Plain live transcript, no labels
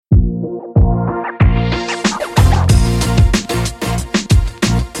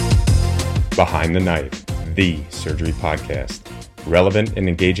Behind the Knife, the surgery podcast. Relevant and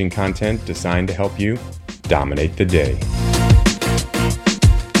engaging content designed to help you dominate the day.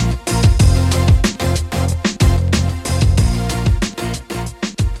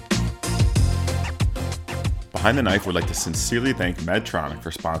 Behind the Knife would like to sincerely thank Medtronic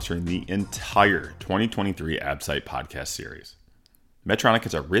for sponsoring the entire 2023 AbSite podcast series. Medtronic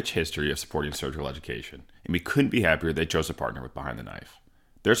has a rich history of supporting surgical education, and we couldn't be happier they chose to partner with Behind the Knife.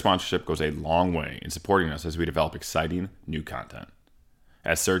 Their sponsorship goes a long way in supporting us as we develop exciting new content.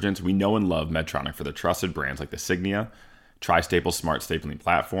 As surgeons, we know and love Medtronic for their trusted brands like the Signia, Tri-Staple Smart Stapling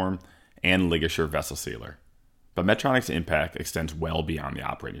Platform, and LigaSure Vessel Sealer. But Medtronic's impact extends well beyond the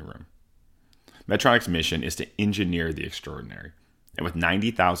operating room. Medtronic's mission is to engineer the extraordinary. And with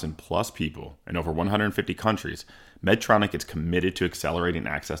 90,000 plus people in over 150 countries, Medtronic is committed to accelerating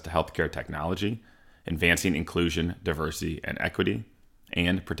access to healthcare technology, advancing inclusion, diversity, and equity,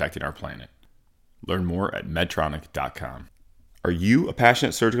 and protecting our planet. Learn more at medtronic.com. Are you a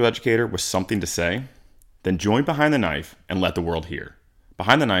passionate surgical educator with something to say? Then join Behind the Knife and let the world hear.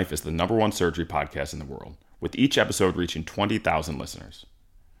 Behind the Knife is the #1 surgery podcast in the world, with each episode reaching 20,000 listeners.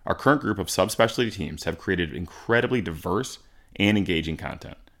 Our current group of subspecialty teams have created incredibly diverse and engaging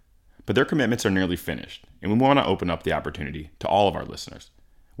content, but their commitments are nearly finished, and we want to open up the opportunity to all of our listeners.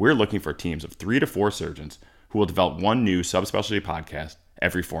 We're looking for teams of 3 to 4 surgeons who will develop one new subspecialty podcast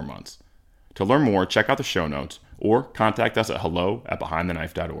every 4 months. To learn more, check out the show notes or contact us at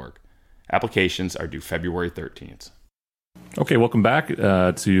hello@behindtheknife.org. Applications are due February 13th. Okay, welcome back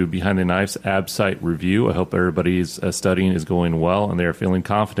to Behind the Knife's AbSite review. I hope everybody's studying is going well and they're feeling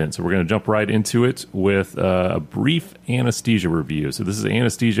confident. So we're going to jump right into it with a brief anesthesia review. So this is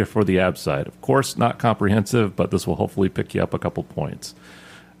anesthesia for the AbSite. Of course, not comprehensive, but this will hopefully pick you up a couple points.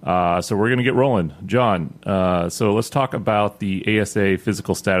 So we're going to get rolling. John, so let's talk about the ASA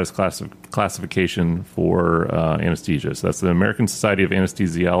physical status classification for anesthesia. So that's the American Society of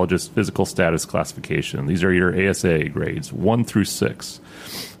Anesthesiologists physical status classification. These are your ASA grades 1 through 6.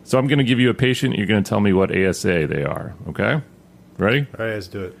 So I'm going to give you a patient. You're going to tell me what ASA they are. Okay? Ready? All right, let's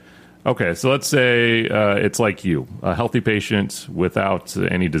do it. Okay, so let's say it's like you, a healthy patient without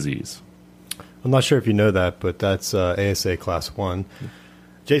any disease. I'm not sure if you know that, but that's ASA class 1.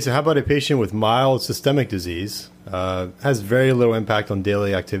 Jason, how about a patient with mild systemic disease, has very little impact on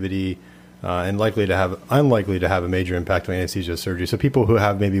daily activity, and unlikely to have a major impact on anesthesia surgery? So people who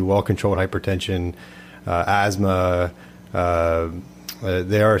have maybe well-controlled hypertension, asthma,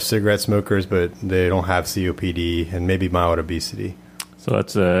 they are cigarette smokers, but they don't have COPD, and maybe mild obesity. So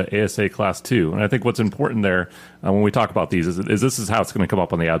that's ASA class 2. And I think what's important there when we talk about these is this is how it's going to come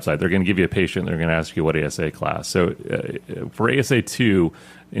up on the AbSite. They're going to give you a patient. They're going to ask you what ASA class. So for ASA 2,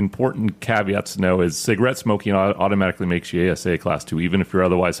 important caveats to know is cigarette smoking automatically makes you ASA class 2, even if you're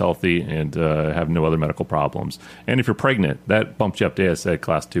otherwise healthy and have no other medical problems. And if you're pregnant, that bumps you up to ASA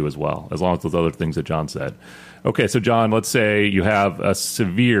class 2 as well, as long as those other things that John said. Okay, so John, let's say you have a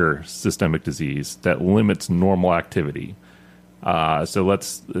severe systemic disease that limits normal activity. So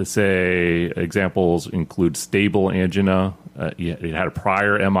let's say examples include stable angina, you had a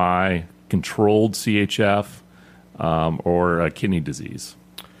prior MI, controlled CHF, or kidney disease.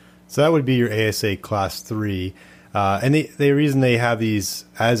 So that would be your ASA class 3. And the reason they have these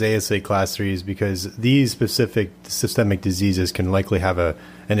as ASA class 3 is because these specific systemic diseases can likely have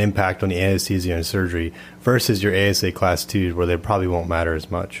an impact on the anesthesia and surgery versus your ASA class 2, where they probably won't matter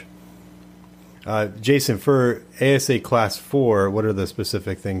as much. Jason, for ASA class 4, what are the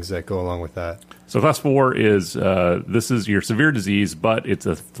specific things that go along with that? So class 4 is, this is your severe disease, but it's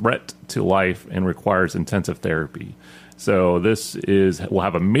a threat to life and requires intensive therapy. So this will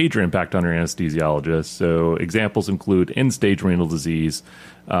have a major impact on your anesthesiologist. So examples include end-stage renal disease,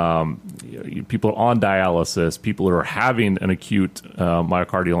 people on dialysis, people who are having an acute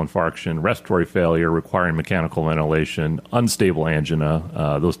myocardial infarction, respiratory failure requiring mechanical ventilation, unstable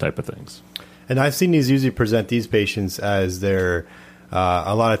angina, those type of things. And I've seen these usually present these patients as a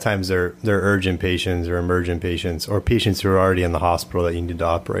lot of times they're urgent patients or emergent patients or patients who are already in the hospital that you need to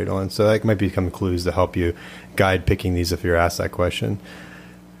operate on. So that might become clues to help you guide picking these if you're asked that question.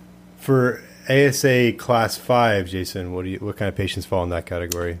 For ASA class 5, Jason, what kind of patients fall in that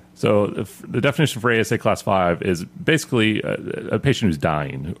category? So the definition for ASA class 5 is basically a patient who's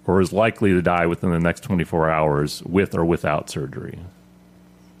dying or is likely to die within the next 24 hours with or without surgery.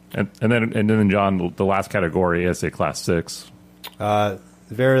 And then John, the last category, ASA class 6.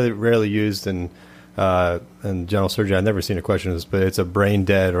 Very rarely used in general surgery. I've never seen a question of this, but it's a brain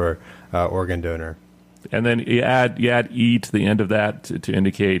dead or organ donor. And then you add E to the end of that to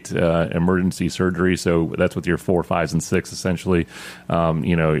indicate emergency surgery. So that's with your 4, 5s, and 6 essentially.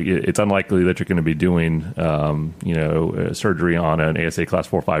 It's unlikely that you're going to be doing surgery on an ASA class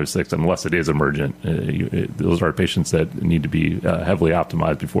 4, 5, 6 unless it is emergent. Those are patients that need to be heavily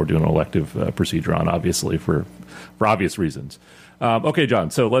optimized before doing an elective procedure on, obviously for obvious reasons. Okay,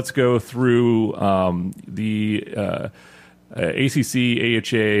 John. So let's go through the ACC,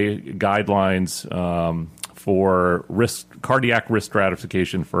 AHA guidelines for cardiac risk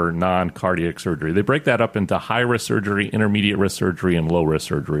stratification for non-cardiac surgery. They break that up into high-risk surgery, intermediate-risk surgery, and low-risk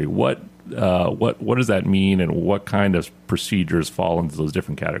surgery. What does that mean, and what kind of procedures fall into those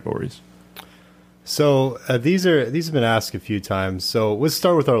different categories? So these have been asked a few times. So let's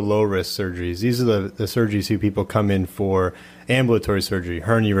start with our low-risk surgeries. These are the surgeries who people come in for ambulatory surgery,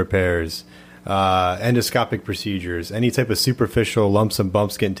 hernia repairs, endoscopic procedures, any type of superficial lumps and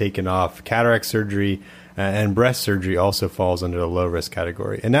bumps getting taken off, cataract surgery, and breast surgery also falls under the low risk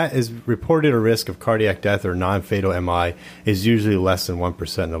category. And that is reported a risk of cardiac death or non-fatal MI is usually less than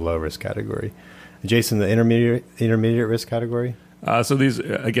 1% in the low risk category. Jason, the intermediate risk category? So these,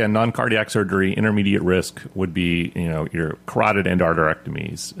 again, non-cardiac surgery, intermediate risk would be, your carotid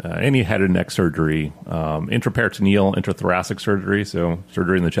endarterectomies, any head and neck surgery, intraperitoneal, intrathoracic surgery, so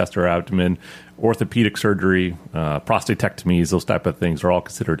surgery in the chest or abdomen, orthopedic surgery, prostatectomies, those type of things are all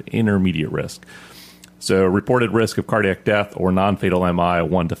considered intermediate risk. So reported risk of cardiac death or non-fatal MI,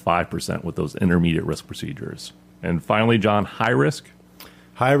 1 to 5% with those intermediate risk procedures. And finally, John, high risk?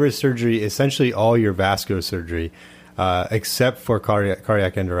 High risk surgery, essentially all your vascular surgery. Except for cardiac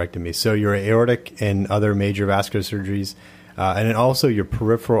endarterectomy. So your aortic and other major vascular surgeries, and then also your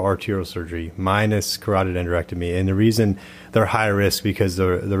peripheral arterial surgery minus carotid endarterectomy. And the reason they're high risk because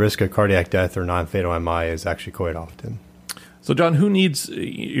the risk of cardiac death or non-fatal MI is actually quite often. So, John, who needs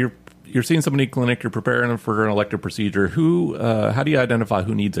you're seeing somebody in clinic, you're preparing them for an elective procedure. How do you identify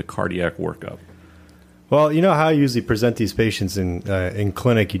who needs a cardiac workup? Well, you know how I usually present these patients in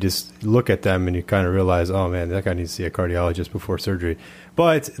clinic. You just look at them and you kind of realize, oh man, that guy needs to see a cardiologist before surgery.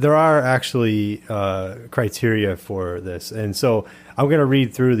 But there are actually criteria for this, and so I'm going to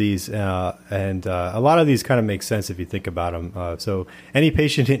read through these, and a lot of these kind of make sense if you think about them. So any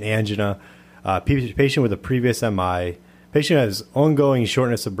patient in angina, patient with a previous MI, patient who has ongoing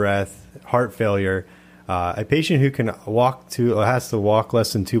shortness of breath, heart failure. A patient who has to walk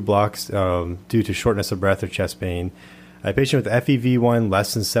less than 2 blocks due to shortness of breath or chest pain. A patient with FEV1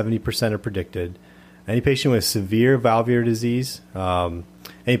 less than 70% are predicted. Any patient with severe valvular disease.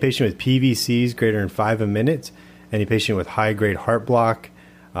 Any patient with PVCs greater than 5 a minute. Any patient with high-grade heart block.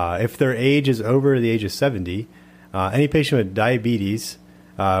 If their age is over the age of 70. Any patient with diabetes.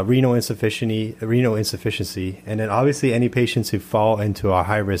 Renal insufficiency. And then obviously any patients who fall into a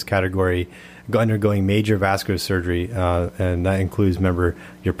high-risk category undergoing major vascular surgery, and that includes, remember,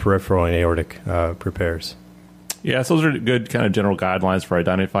 your peripheral and aortic repairs. Yeah, so those are good kind of general guidelines for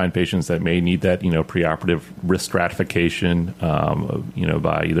identifying patients that may need that, preoperative risk stratification,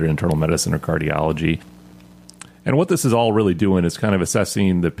 by either internal medicine or cardiology. And what this is all really doing is kind of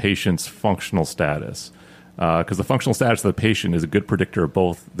assessing the patient's functional status. Because the functional status of the patient is a good predictor of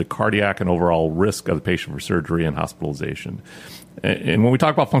both the cardiac and overall risk of the patient for surgery and hospitalization. And when we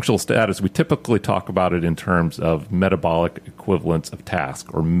talk about functional status, we typically talk about it in terms of metabolic equivalence of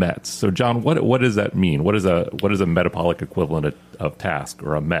task, or METs. So, John, what does that mean? What is a metabolic equivalent of task,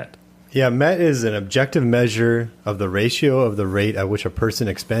 or a MET? Yeah, MET is an objective measure of the ratio of the rate at which a person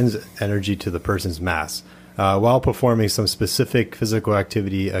expends energy to the person's mass while performing some specific physical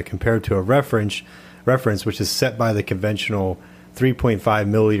activity compared to a reference, which is set by the conventional 3.5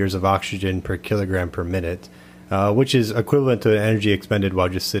 milliliters of oxygen per kilogram per minute, which is equivalent to energy expended while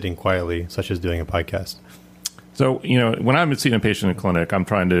just sitting quietly, such as doing a podcast. So, when I'm seeing a patient in clinic, I'm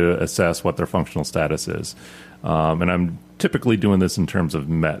trying to assess what their functional status is. And I'm typically doing this in terms of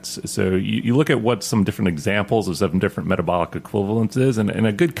METs. So you look at what some different examples of some different metabolic equivalents is, and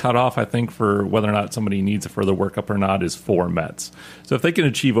a good cutoff, I think, for whether or not somebody needs a further workup or not is 4 METs. So if they can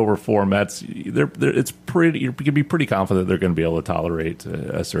achieve over 4 METs, you can be pretty confident they're going to be able to tolerate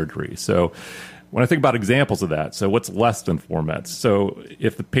a surgery. So when I think about examples of that, so what's less than 4 METs? So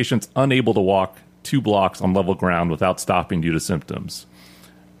if the patient's unable to walk 2 blocks on level ground without stopping due to symptoms,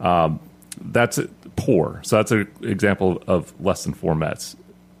 that's poor. So that's an example of less than 4 METs.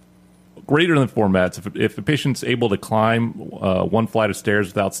 Greater than 4 METs, if the patient's able to climb 1 flight of stairs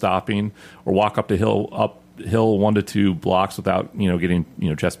without stopping, or walk up Hill 1 to 2 blocks without getting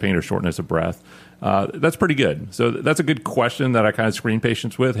chest pain or shortness of breath. That's pretty good. So that's a good question that I kind of screen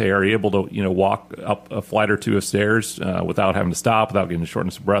patients with. Hey, are you able to walk up a flight or two of stairs without having to stop, without getting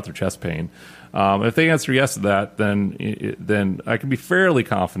shortness of breath or chest pain? If they answer yes to that, then I can be fairly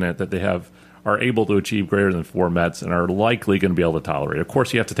confident that they are able to achieve greater than 4 METs and are likely going to be able to tolerate. Of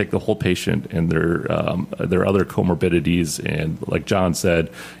course, you have to take the whole patient and their other comorbidities, and like John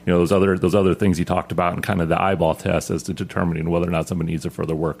said, those other things he talked about, and kind of the eyeball test as to determining whether or not someone needs a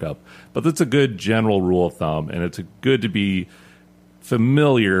further workup. But that's a good general rule of thumb, and it's good to be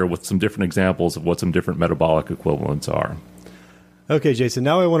familiar with some different examples of what some different metabolic equivalents are. Okay, Jason,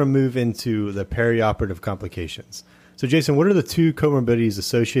 now I want to move into the perioperative complications. So, Jason, what are the 2 comorbidities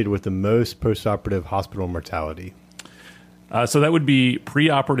associated with the most postoperative hospital mortality? So that would be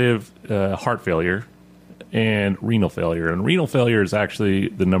preoperative heart failure and renal failure. And renal failure is actually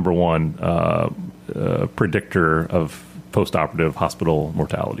the number one predictor of postoperative hospital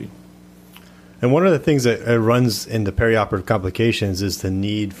mortality. And one of the things that runs into perioperative complications is the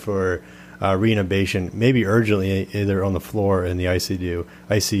need for reintubation, maybe urgently, either on the floor or in the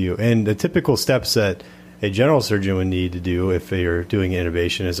ICU. And the typical steps that a general surgeon would need to do if they are doing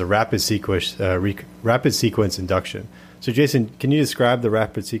intubation is a rapid sequence induction. So, Jason, can you describe the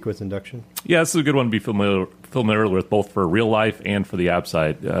rapid sequence induction? Yeah, this is a good one to be familiar with, both for real life and for the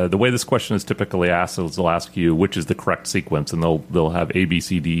ABSITE. The way this question is typically asked is they'll ask you which is the correct sequence, and they'll have A, B,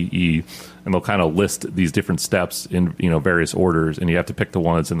 C, D, E, and they'll kind of list these different steps in various orders, and you have to pick the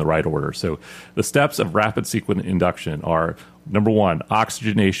one that's in the right order. So the steps of rapid sequence induction are: number 1,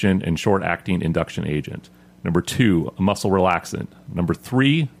 oxygenation and short-acting induction agent. Number 2, a muscle relaxant. Number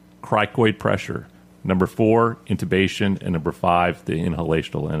 3, cricoid pressure. Number 4, intubation. And number 5, the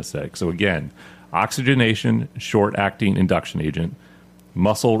inhalational anesthetic. So again, oxygenation, short-acting induction agent,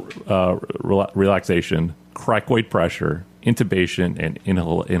 muscle relaxation, cricoid pressure, intubation, and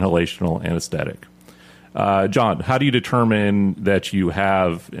inhalational anesthetic. John, how do you determine that you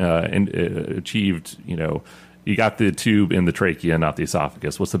have achieved, you got the tube in the trachea, not the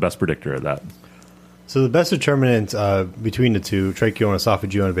esophagus? What's the best predictor of that? So the best determinant between the two, tracheal and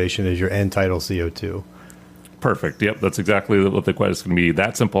esophageal intubation, is your end tidal CO2. Perfect. Yep, that's exactly what the question is going to be.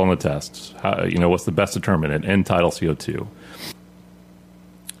 That simple on the test. What's the best determinant? End tidal CO2.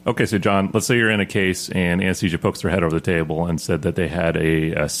 Okay, so John, let's say you're in a case and anesthesia pokes their head over the table and said that they had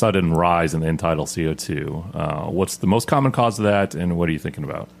a sudden rise in the end tidal CO2. What's the most common cause of that, and what are you thinking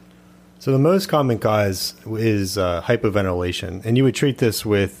about? So the most common cause is hypoventilation, and you would treat this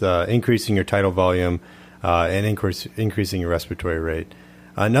with increasing your tidal volume and increasing your respiratory rate.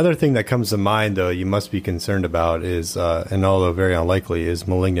 Another thing that comes to mind, though, you must be concerned about is, and although very unlikely, is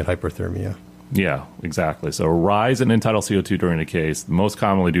malignant hyperthermia. Yeah, exactly. So a rise in end tidal CO2 during a case, most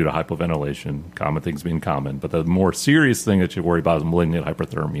commonly due to hypoventilation, common things being common. But the more serious thing that you worry about is malignant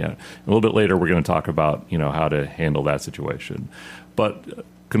hyperthermia. A little bit later, we're going to talk about how to handle that situation. But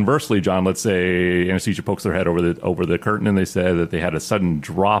conversely, John, let's say anesthesia pokes their head over the curtain and they say that they had a sudden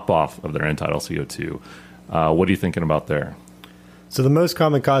drop off of their end tidal CO2. What are you thinking about there? So the most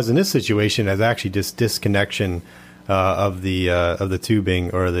common cause in this situation is actually just disconnection of the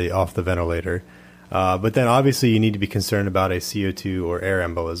tubing or off the ventilator. But then obviously you need to be concerned about a CO2 or air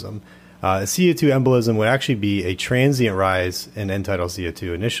embolism. A CO2 embolism would actually be a transient rise in end tidal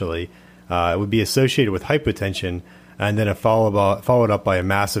CO2 initially. It would be associated with hypotension, and then followed up by a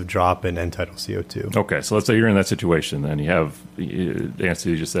massive drop in end tidal CO2. Okay, so let's say you're in that situation, and you have the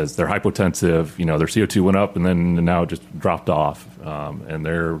anesthesia says they're hypotensive, their CO2 went up, and then now it just dropped off, and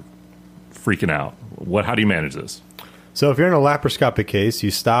they're freaking out. How do you manage this? So if you're in a laparoscopic case,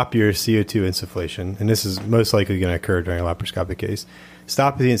 you stop your CO2 insufflation, and this is most likely going to occur during a laparoscopic case.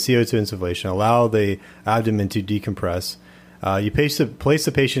 Stop the CO2 insufflation, allow the abdomen to decompress. You place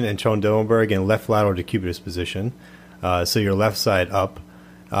the patient in Schoendellenberg in left lateral decubitus position, so your left side up,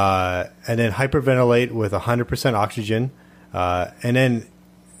 and then hyperventilate with 100% oxygen. And then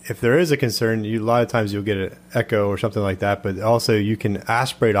if there is a concern, a lot of times you'll get an echo or something like that, but also you can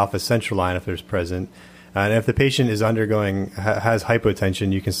aspirate off a central line if there's present. And if the patient is has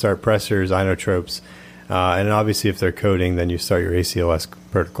hypotension, you can start pressors, inotropes, and obviously if they're coding, then you start your ACLS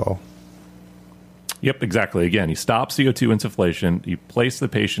protocol. Yep, exactly. Again, you stop CO2 insufflation. You place the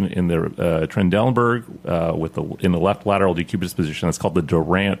patient in the Trendelenburg in the left lateral decubitus position. That's called the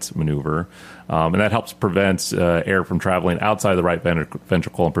Durant maneuver, and that helps prevent air from traveling outside the right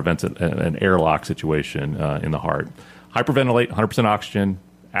ventricle and prevents an airlock situation in the heart. Hyperventilate, 100% oxygen.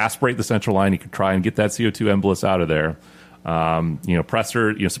 Aspirate the central line. You can try and get that CO2 embolus out of there.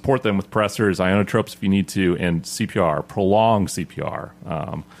 Pressor. Support them with pressors, inotropes if you need to, and CPR. Prolonged CPR.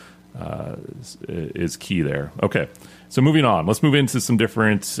 is key there. Okay, so moving on, let's move into some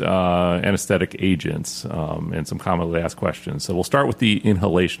different anesthetic agents and some commonly asked questions. So we'll start with the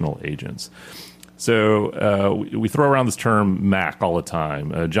inhalational agents. So we throw around this term MAC all the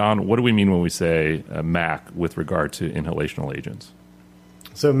time. John, what do we mean when we say MAC with regard to inhalational agents?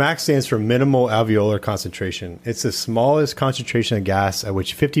 So MAC stands for minimal alveolar concentration. It's the smallest concentration of gas at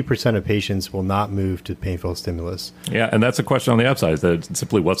which 50% of patients will not move to painful stimulus. Yeah, and that's a question on the outside. That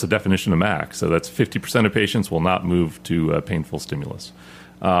simply, what's the definition of MAC? So that's 50% of patients will not move to painful stimulus.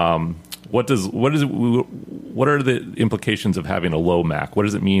 What are the implications of having a low MAC? What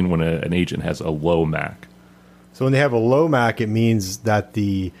does it mean when an agent has a low MAC? So when they have a low MAC, it means that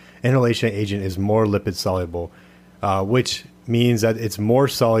the inhalation agent is more lipid soluble, which means that it's more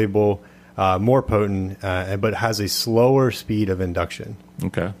soluble, more potent, but has a slower speed of induction.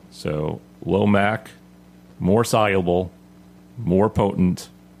 Okay, so low MAC, more soluble, more potent,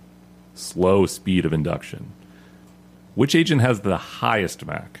 slow speed of induction. Which agent has the highest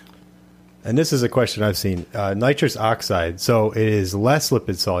MAC? And this is a question I've seen. Nitrous oxide. So it is less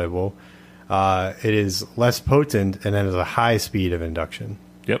lipid soluble, it is less potent, and then has a high speed of induction.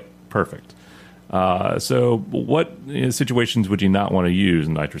 Yep, perfect. So what situations would you not want to use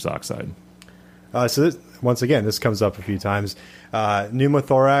nitrous oxide? Once again, this comes up a few times.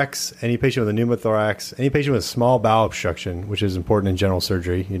 Pneumothorax, any patient with a pneumothorax, any patient with small bowel obstruction, which is important in general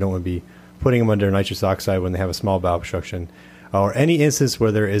surgery. You don't want to be putting them under nitrous oxide when they have a small bowel obstruction. Or any instance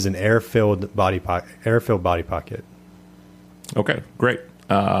where there is an air-filled body pocket. Okay, great.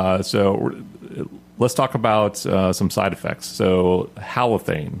 So let's talk about some side effects. So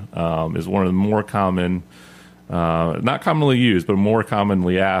halothane is one of the more common, not commonly used, but more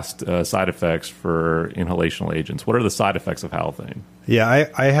commonly asked side effects for inhalational agents. What are the side effects of halothane? Yeah,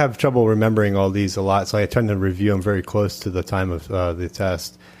 I have trouble remembering all these a lot, so I tend to review them very close to the time of the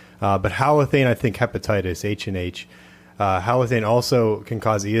test. But halothane, I think hepatitis, H&H. Halothane also can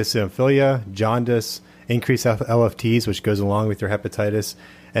cause eosinophilia, jaundice, increased LFTs, which goes along with your hepatitis,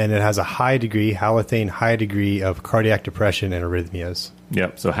 and it has a high degree of cardiac depression and arrhythmias.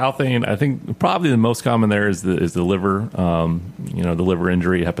 Yep. So halothane, I think probably the most common there is the liver, the liver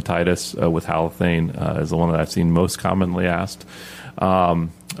injury, hepatitis with halothane is the one that I've seen most commonly asked.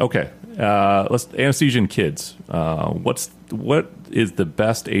 Okay. Let's anesthesia in kids. What is the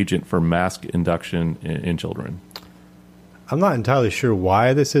best agent for mask induction in children? I'm not entirely sure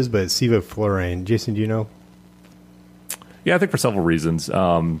why this is, but it's sevoflurane. Jason, do you know? Yeah, I think for several reasons.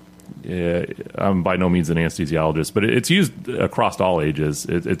 I'm by no means an anesthesiologist, but it's used across all ages.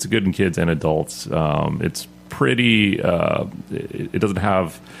 It's good in kids and adults. It's pretty. It doesn't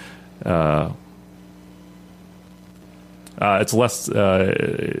have. It's less.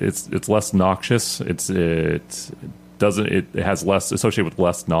 It's less noxious. It has less associated with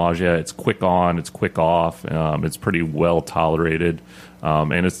less nausea. It's quick on, it's quick off. It's pretty well tolerated,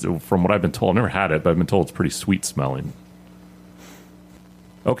 and it's, from what I've been told, I've never had it, but I've been told it's pretty sweet smelling.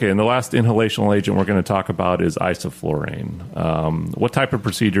 Okay, and the last inhalational agent we're going to talk about is isoflurane. What type of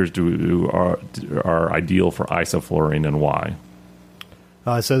procedures are ideal for isoflurane, and why?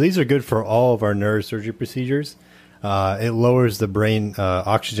 So these are good for all of our neurosurgery procedures. It lowers the brain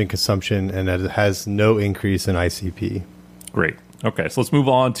oxygen consumption, and it has no increase in ICP. Great. Okay, so let's move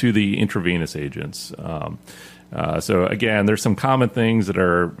on to the intravenous agents. So again, there's some common things that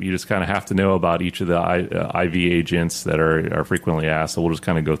you just kind of have to know about each of the IV agents that are frequently asked. So we'll just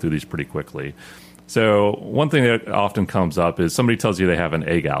kind of go through these pretty quickly. So one thing that often comes up is somebody tells you they have an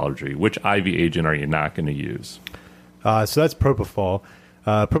egg allergy. Which IV agent are you not going to use? So that's propofol.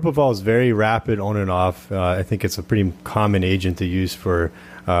 Propofol is very rapid on and off. I think it's a pretty common agent to use for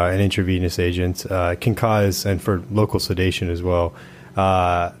an intravenous agent. It can cause, and for local sedation as well,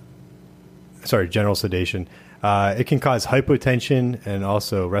 general sedation. It can cause hypotension and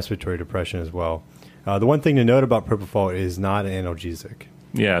also respiratory depression as well. The one thing to note about propofol is not an analgesic.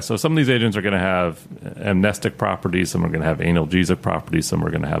 Yeah, so some of these agents are going to have amnestic properties, some are going to have analgesic properties, some are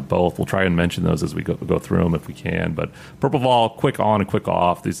going to have both. We'll try and mention those as we go through them if we can. But propofol, quick on and quick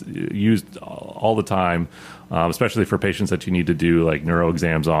off, these used all the time, especially for patients that you need to do like neuro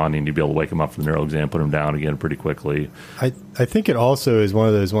exams on. You need to be able to wake them up from the neuro exam, put them down again pretty quickly. I think it also is one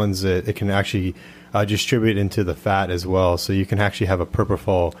of those ones that it can actually distribute into the fat as well. So you can actually have a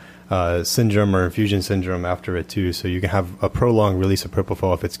propofol syndrome or infusion syndrome after it too. So you can have a prolonged release of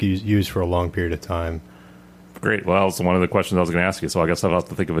propofol if it's used for a long period of time. Great. Well, it's one of the questions I was going to ask you, so I guess I'll have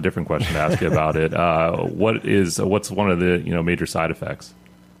to think of a different question to ask you about it. What's one of the major side effects?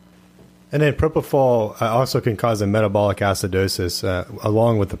 And then propofol also can cause a metabolic acidosis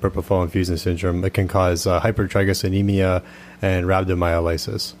along with the propofol infusion syndrome. It can cause hypertriglyceridemia and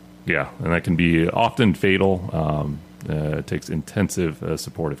rhabdomyolysis. Yeah, and that can be often fatal. It takes intensive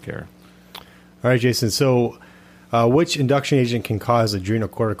supportive care. All right, Jason. So, which induction agent can cause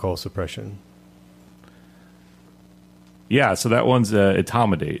adrenocortical suppression? Yeah, so that one's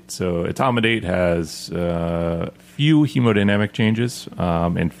etomidate. So etomidate has few hemodynamic changes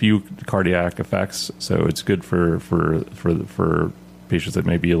and few cardiac effects. So it's good for patients that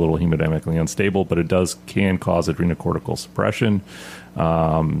may be a little hemodynamically unstable, but it can cause adrenocortical suppression.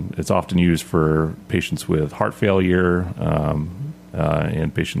 It's often used for patients with heart failure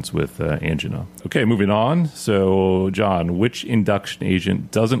and patients with angina. Okay, moving on. So, John, which induction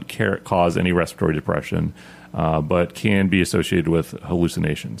agent doesn't cause any respiratory depression, but can be associated with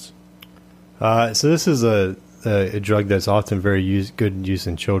hallucinations? So this is a drug that's often very good use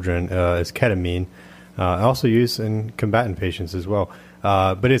in children. It's ketamine. Also used in combatant patients as well.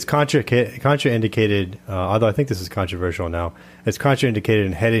 But it's contraindicated, although I think this is controversial now. It's contraindicated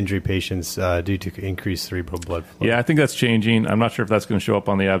in head injury patients due to increased cerebral blood flow. Yeah, I think that's changing. I'm not sure if that's going to show up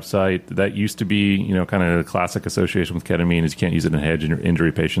on the website. That used to be, kind of the classic association with ketamine is you can't use it in head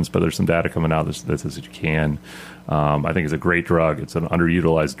injury patients, but there's some data coming out that says that you can. I think it's a great drug. It's an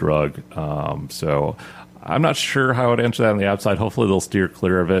underutilized drug. So I'm not sure how I would answer that on the outside. Hopefully they'll steer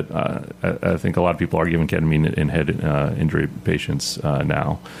clear of it. I think a lot of people are giving ketamine in head injury patients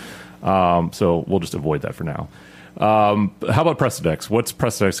now. So we'll just avoid that for now. How about Precedex? What's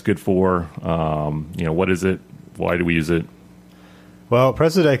Precedex good for? What is it? Why do we use it? Well,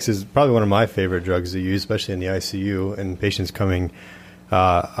 Precedex is probably one of my favorite drugs to use, especially in the ICU and patients coming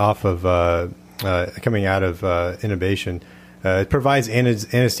out of intubation. It provides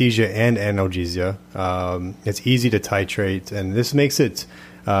anesthesia and analgesia. It's easy to titrate, and this makes it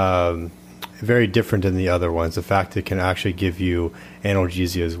very different than the other ones. The fact it can actually give you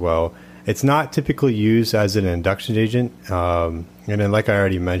analgesia as well. It's not typically used as an induction agent, and then, like I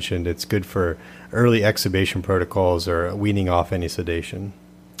already mentioned, it's good for early extubation protocols or weaning off any sedation.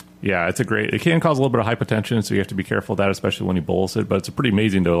 Yeah, it can cause a little bit of hypotension, so you have to be careful of that, especially when you bolus it. But it's pretty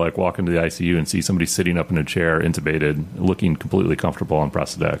amazing to walk into the ICU and see somebody sitting up in a chair, intubated, looking completely comfortable on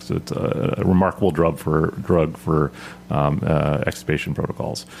Precedex. It's a remarkable drug for extubation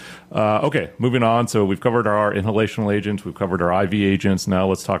protocols. Okay, moving on. So we've covered our inhalational agents, we've covered our IV agents. Now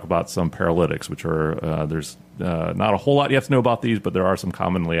let's talk about some paralytics, which are there's not a whole lot you have to know about these, but there are some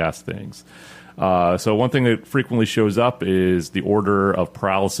commonly asked things. So one thing that frequently shows up is the order of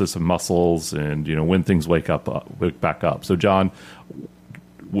paralysis of muscles and, when things wake back up. So, John,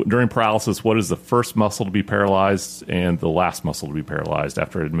 during paralysis, what is the first muscle to be paralyzed and the last muscle to be paralyzed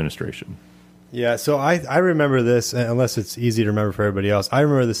after administration? Yeah, so I remember this, unless it's easy to remember for everybody else. I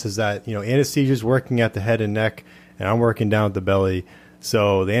remember this as that, anesthesia is working at the head and neck, and I'm working down at the belly.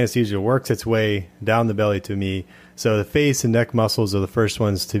 So the anesthesia works its way down the belly to me. So the face and neck muscles are the first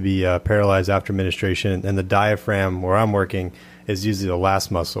ones to be paralyzed after administration, and the diaphragm, where I'm working, is usually the last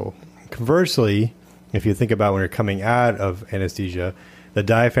muscle. Conversely, if you think about when you're coming out of anesthesia, the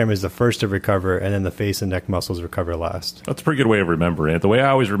diaphragm is the first to recover, and then the face and neck muscles recover last. That's a pretty good way of remembering it. The way I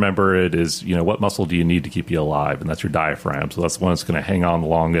always remember it is, what muscle do you need to keep you alive? And that's your diaphragm. So that's the one that's going to hang on the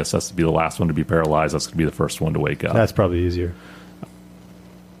longest. That's to be the last one to be paralyzed. That's going to be the first one to wake up. That's probably easier.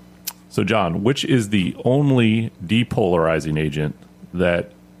 So, John, which is the only depolarizing agent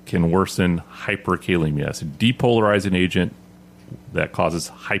that can worsen hyperkalemia? It's a depolarizing agent that causes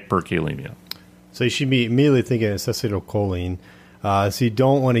hyperkalemia. So you should be immediately thinking of acetylcholine. So you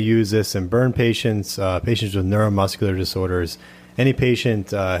don't want to use this in burn patients, patients with neuromuscular disorders, any patient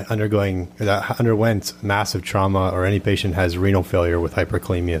that underwent massive trauma, or any patient has renal failure with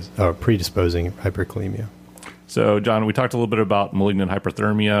hyperkalemia or predisposing hyperkalemia. So, John, we talked a little bit about malignant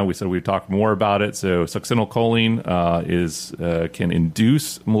hyperthermia. We said we'd talk more about it. So, succinylcholine can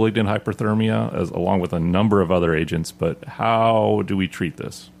induce malignant hyperthermia along with a number of other agents. But how do we treat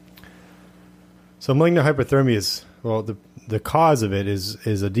this? So, malignant hyperthermia is, the cause of it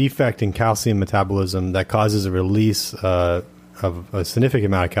is a defect in calcium metabolism that causes a release of a significant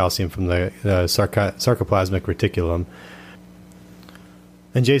amount of calcium from the sarcoplasmic reticulum.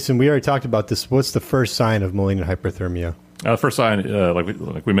 And Jason, we already talked about this. What's the first sign of malignant hyperthermia? The first sign,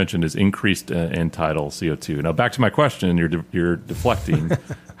 like we mentioned, is increased end tidal CO2. Now, back to my question. You're deflecting.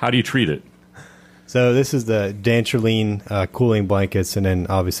 How do you treat it? So this is the dantrolene cooling blankets, and then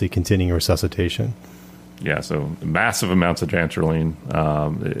obviously continuing resuscitation. Yeah, so massive amounts of dantrolene,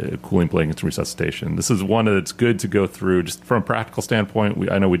 cooling blankets, and resuscitation. This is one that's good to go through just from a practical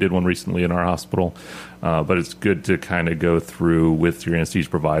standpoint. I know we did one recently in our hospital, but it's good to kind of go through with your anesthesia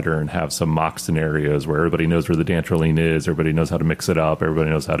provider and have some mock scenarios where everybody knows where the dantrolene is, everybody knows how to mix it up, everybody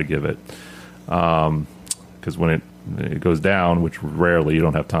knows how to give it. Because when it goes down, which rarely you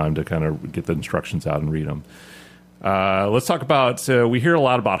don't have time to kind of get the instructions out and read them. Let's talk about, we hear a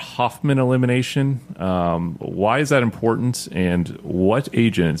lot about Hoffman elimination. Why is that important, and what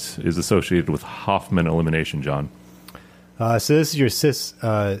agent is associated with Hoffman elimination, John? So this is your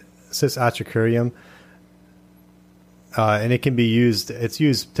cis-atracurium, and it can be used, it's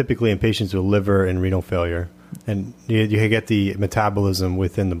used typically in patients with liver and renal failure, and you get the metabolism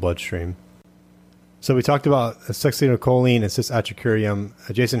within the bloodstream. So we talked about succinylcholine and cis-atracurium.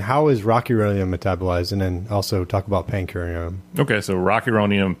 Jason, how is rocuronium metabolized? And then also talk about pancuronium. Okay, so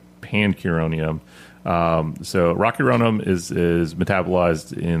rocuronium, pancuronium. So rocuronium is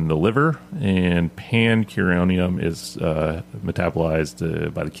metabolized in the liver, and pancuronium is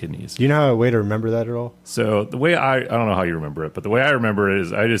metabolized by the kidneys. Do you know a way to remember that at all? So the way I don't know how you remember it, but the way I remember it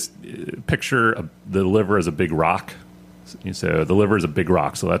is I just picture the liver as a big rock. So the liver is a big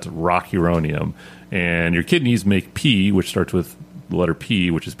rock, so that's rocuronium. And your kidneys make P, which starts with the letter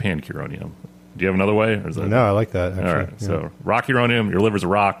P, which is pancuronium. Do you have another way? Or is that... No, I like that, actually. All right, so rocuronium, your liver's a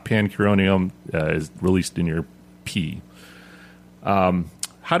rock. Pancuronium is released in your P.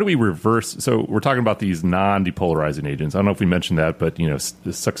 How do we reverse? So we're talking about these non-depolarizing agents. I don't know if we mentioned that, but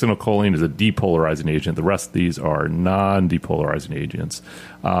succinylcholine is a depolarizing agent. The rest of these are non-depolarizing agents.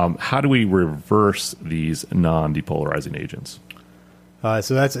 How do we reverse these non-depolarizing agents?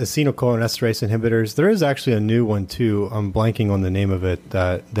 So that's acetylcholinesterase inhibitors. There is actually a new one too. I'm blanking on the name of it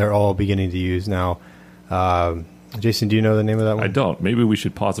that they're all beginning to use now. Jason, do you know the name of that one? I don't. Maybe we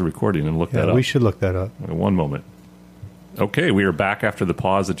should pause the recording and look that up. We should look that up. One moment. Okay, we are back after the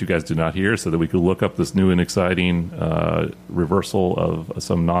pause that you guys did not hear, so that we could look up this new and exciting reversal of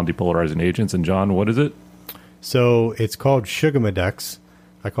some non-depolarizing agents. And John, what is it? So it's called Sugammadex.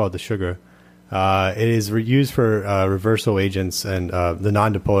 I call it the sugar. It is used for reversal agents and the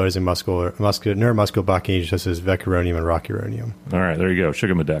non-depolarizing neuromuscular blocking agents such as vecuronium and rocuronium. All right, there you go,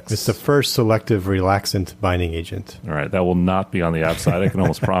 Sugammadex. It's the first selective relaxant binding agent. All right, that will not be on the app side, I can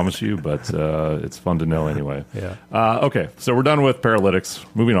almost promise you, but it's fun to know anyway. Yeah. Okay, so we're done with paralytics.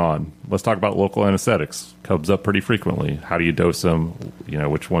 Moving on, let's talk about local anesthetics. Comes up pretty frequently. How do you dose them?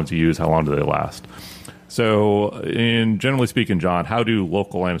 Which ones you use? How long do they last? So, generally speaking, John, how do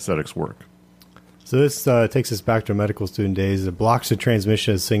local anesthetics work? So this takes us back to our medical student days. It blocks the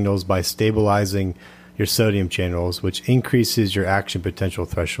transmission of signals by stabilizing your sodium channels, which increases your action potential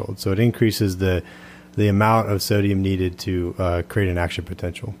threshold. So it increases the amount of sodium needed to create an action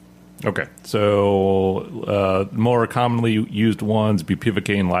potential. Okay. So more commonly used ones,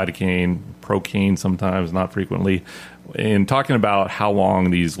 bupivacaine, lidocaine, Procaine sometimes, not frequently. In talking about how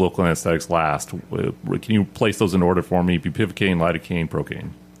long these local anesthetics last, can you place those in order for me? Bupivacaine, lidocaine,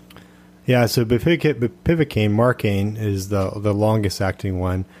 Procaine. Yeah, so bupivacaine, Marcaine, is the longest acting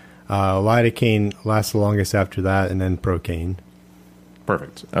one. Lidocaine lasts the longest after that, and then Procaine.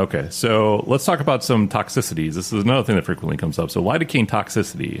 Perfect. Okay, so let's talk about some toxicities. This is another thing that frequently comes up. So lidocaine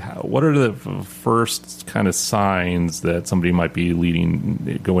toxicity, what are the first kind of signs that somebody might be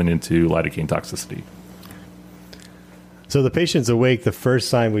going into lidocaine toxicity? So the patient's awake, the first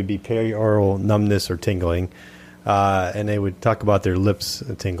sign would be perioral numbness or tingling, and they would talk about their lips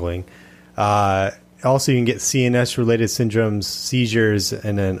tingling. Also, you can get CNS-related syndromes, seizures,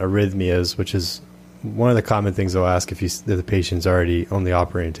 and then arrhythmias, which is one of the common things they'll ask if the patient's already on the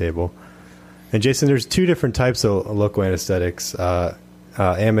operating table. And Jason, there's two different types of local anesthetics,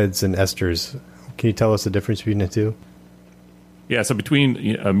 amides and esters. Can you tell us the difference between the two? Yeah, so between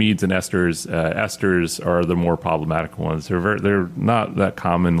amides and esters, esters are the more problematic ones. They're not that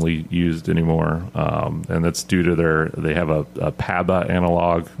commonly used anymore, and that's due to they have a PABA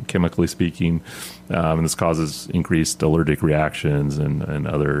analog, chemically speaking, and this causes increased allergic reactions and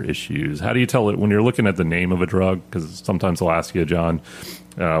other issues. How do you tell it when you're looking at the name of a drug? Because sometimes they'll ask you, John,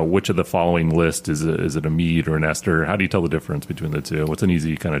 which of the following list is it amide or an ester? How do you tell the difference between the two? What's an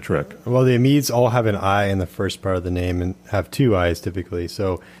easy kind of trick? Well, the amides all have an I in the first part of the name and have two I's typically.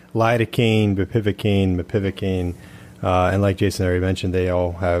 So lidocaine, bupivacaine, mepivacaine, and like Jason already mentioned, they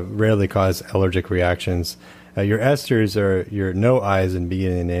all rarely cause allergic reactions. Your esters are your no I's in the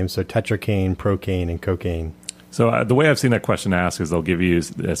beginning of the name, so tetracaine, procaine, and cocaine. So the way I've seen that question asked is they'll give you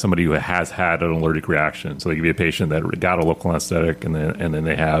somebody who has had an allergic reaction. So they give you a patient that got a local anesthetic and then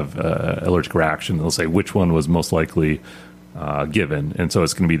they have allergic reaction. They'll say which one was most likely given. And so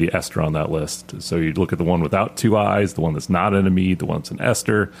it's going to be the ester on that list. So you look at the one without two I's, the one that's not an amide, the one that's an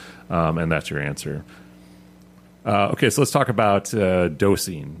ester, and that's your answer. Okay, so let's talk about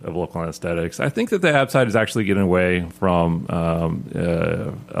dosing of local anesthetics. I think that the ABSITE is actually getting away from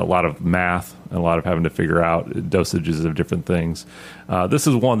a lot of math and a lot of having to figure out dosages of different things. This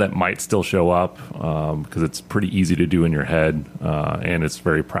is one that might still show up because it's pretty easy to do in your head and it's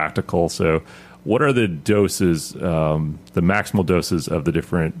very practical. So what are the doses, the maximal doses of the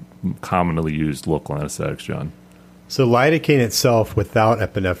different commonly used local anesthetics, John? So lidocaine itself without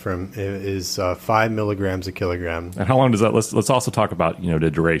epinephrine is 5 milligrams a kilogram. And how long does that? Let's also talk about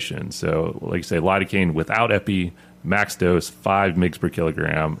the duration. So, like you say, lidocaine without epi, max dose 5 mg per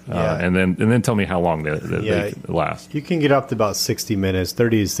kilogram, and then tell me how long they last. You can get up to about 60 minutes,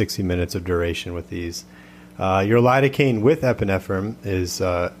 30 to 60 minutes of duration with these. Your lidocaine with epinephrine is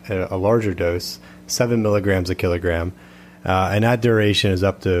a larger dose, 7 milligrams a kilogram. And that duration is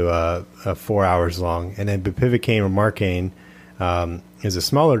up to 4 hours long. And then bupivacaine or Marcaine is a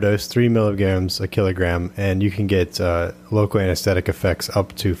smaller dose, 3 milligrams a kilogram, and you can get local anesthetic effects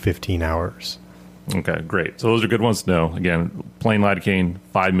up to 15 hours. Okay, great. So those are good ones to know. Again, plain lidocaine,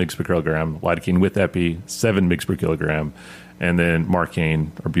 5 mg per kilogram. Lidocaine with epi, 7 mg per kilogram. And then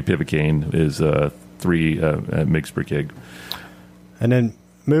Marcaine or bupivacaine is 3 mg per kg. And then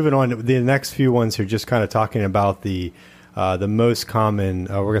moving on, the next few ones are just kind of talking about the most common,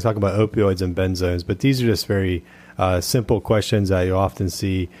 we're going to talk about opioids and benzones, but these are just very simple questions that you often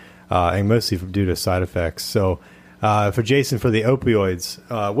see, and mostly due to side effects. So for Jason, for the opioids,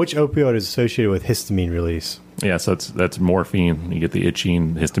 which opioid is associated with histamine release? Yeah, so that's morphine. You get the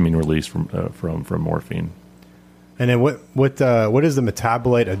itching histamine release from morphine. And then what is the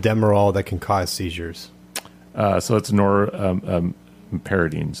metabolite of Demerol that can cause seizures? So it's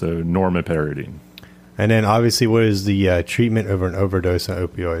normeperidine, so normeperidine. And then, obviously, what is the treatment over an overdose on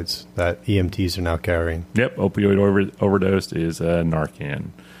opioids that EMTs are now carrying? Yep, opioid overdose is Narcan.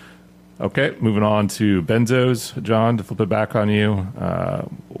 Okay, moving on to benzos. John, to flip it back on you,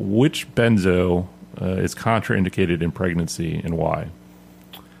 which benzo is contraindicated in pregnancy and why?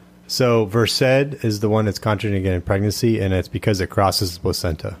 So, Versed is the one that's contraindicated in pregnancy, and it's because it crosses the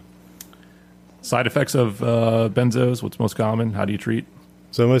placenta. Side effects of benzos, what's most common? How do you treat?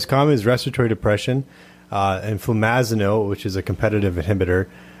 So the most common is respiratory depression, and flumazenil, which is a competitive inhibitor,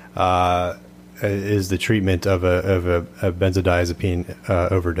 is the treatment of a benzodiazepine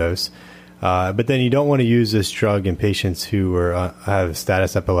overdose. But then you don't want to use this drug in patients who have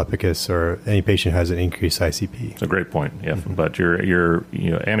status epilepticus or any patient who has an increased ICP. That's a great point. Yeah, but your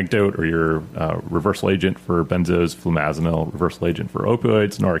anecdote or your reversal agent for benzos, flumazenil. Reversal agent for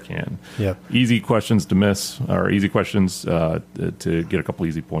opioids, Narcan. Yep. Easy questions to miss, or easy questions to get a couple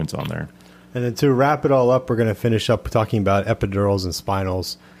easy points on there. And then to wrap it all up, we're going to finish up talking about epidurals and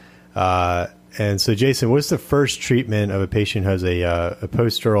spinals. And so, Jason, what's the first treatment of a patient who has a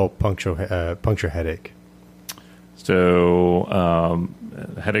post-dural puncture headache? So,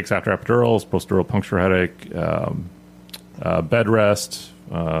 headaches after epidurals, post-dural puncture headache, bed rest.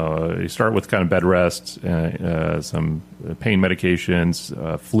 You start with kind of bed rest, some pain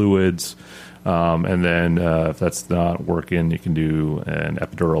medications, fluids, and then if that's not working, you can do an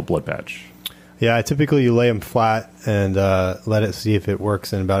epidural blood patch. Yeah, typically you lay them flat and let it see if it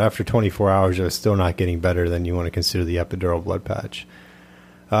works. And about after 24 hours, if it's still not getting better, then you want to consider the epidural blood patch.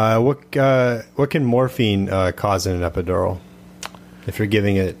 What can morphine cause in an epidural? If you're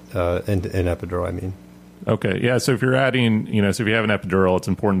giving it an epidural, I mean. Okay, yeah. So if you're adding, so if you have an epidural, it's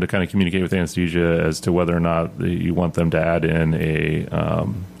important to kind of communicate with anesthesia as to whether or not you want them to add in an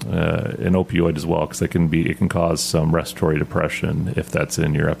opioid as well, because it can cause some respiratory depression if that's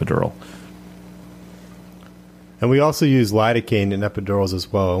in your epidural. And we also use lidocaine in epidurals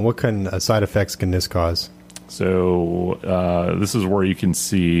as well. And what kind of side effects can this cause? So this is where you can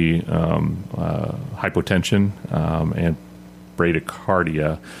see hypotension and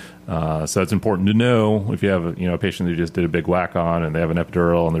bradycardia. So it's important to know if you have a patient who just did a big whack on and they have an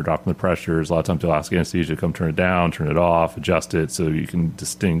epidural and they're dropping the pressures. A lot of times they'll ask anesthesia to come turn it down, turn it off, adjust it, so you can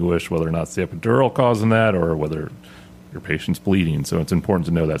distinguish whether or not it's the epidural causing that or whether your patient's bleeding. So it's important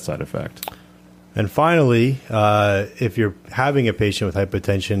to know that side effect. And finally, if you're having a patient with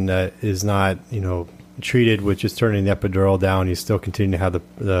hypotension that is not, treated with just turning the epidural down, you still continue to have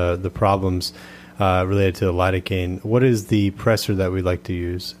the problems related to the lidocaine. What is the pressor that we like to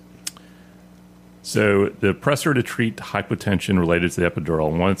use? So the pressor to treat hypotension related to the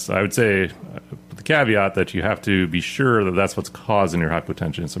epidural, I would say, the caveat that you have to be sure that that's what's causing your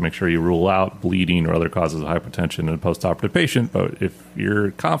hypotension. So make sure you rule out bleeding or other causes of hypotension in a postoperative patient. But if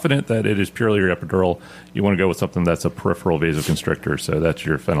you're confident that it is purely your epidural, you want to go with something that's a peripheral vasoconstrictor. So that's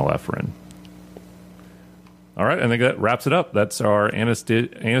your phenylephrine. All right, I think that wraps it up. That's our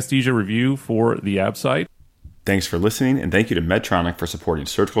anesthesia review for the ABSITE. Thanks for listening, and thank you to Medtronic for supporting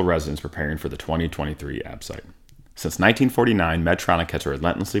surgical residents preparing for the 2023 ABSITE. Since 1949, Medtronic has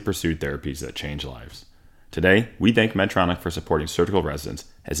relentlessly pursued therapies that change lives. Today, we thank Medtronic for supporting surgical residents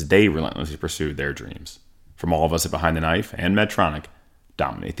as they relentlessly pursue their dreams. From all of us at Behind the Knife and Medtronic,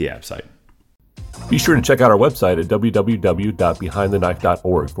 dominate the ABSITE. Be sure to check out our website at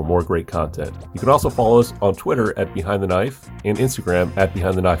www.behindtheknife.org for more great content. You can also follow us on Twitter at Behind the Knife and Instagram at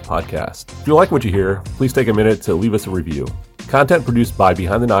Behind the Knife Podcast. If you like what you hear, please take a minute to leave us a review. Content produced by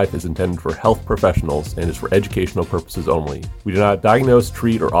Behind the Knife is intended for health professionals and is for educational purposes only. We do not diagnose,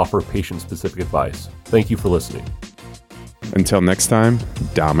 treat, or offer patient-specific advice. Thank you for listening. Until next time,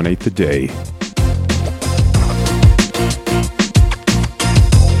 dominate the day.